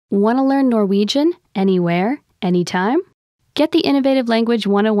Want to learn Norwegian anywhere, anytime? Get the Innovative Language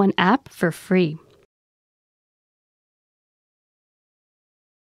 101 app for free.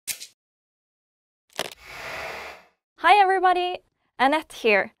 Hi everybody, Annette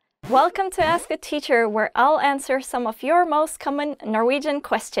here. Welcome to Ask a Teacher, where I'll answer some of your most common Norwegian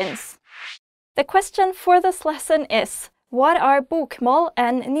questions. The question for this lesson is, what are Bokmål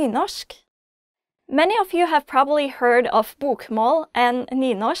and Nynorsk? Many of you have probably heard of Bokmål and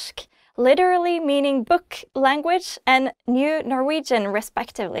Nynorsk, literally meaning book language and New Norwegian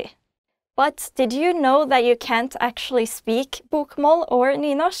respectively. But did you know that you can't actually speak Bokmål or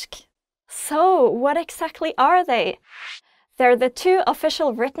Nynorsk? So, what exactly are they? They're the two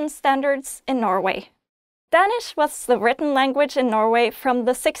official written standards in Norway. Danish was the written language in Norway from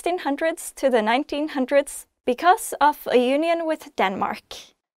the 1600s to the 1900s because of a union with Denmark.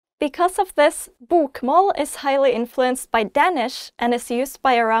 Because of this, Bokmål is highly influenced by Danish and is used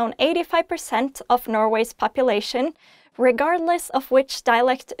by around 85% of Norway's population, regardless of which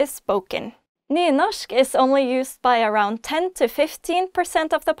dialect is spoken. Nynorsk is only used by around 10 to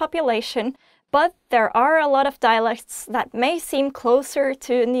 15% of the population, but there are a lot of dialects that may seem closer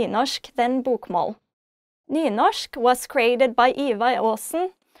to Nynorsk than Bokmål. Nynorsk was created by Ivar Aasen,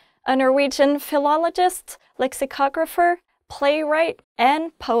 a Norwegian philologist, lexicographer, playwright,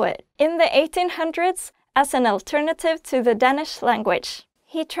 and poet in the 1800s as an alternative to the Danish language.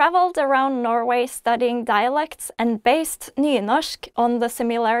 He traveled around Norway studying dialects and based Nynorsk on the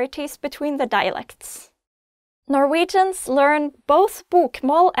similarities between the dialects. Norwegians learn both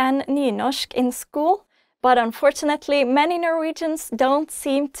Bokmål and Nynorsk in school, but unfortunately many Norwegians don't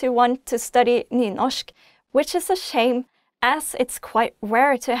seem to want to study Nynorsk, which is a shame, as it's quite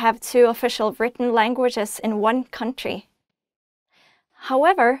rare to have two official written languages in one country.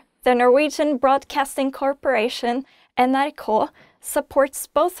 However, the Norwegian Broadcasting Corporation, NRK, supports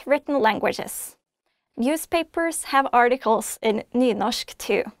both written languages. Newspapers have articles in Nynorsk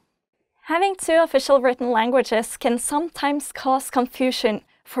too. Having two official written languages can sometimes cause confusion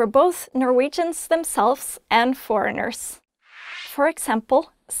for both Norwegians themselves and foreigners. For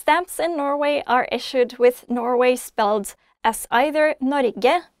example, stamps in Norway are issued with Norway spelled as either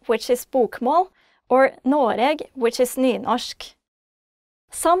Norge, which is Bokmål, or Noreg, which is Nynorsk.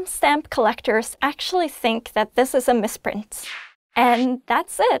 Some stamp collectors actually think that this is a misprint. And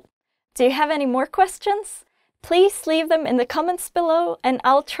that's it. Do you have any more questions? Please leave them in the comments below and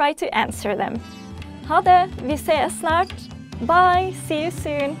I'll try to answer them. Ha det! Vi ses snart! Bye! See you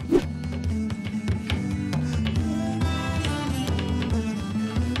soon!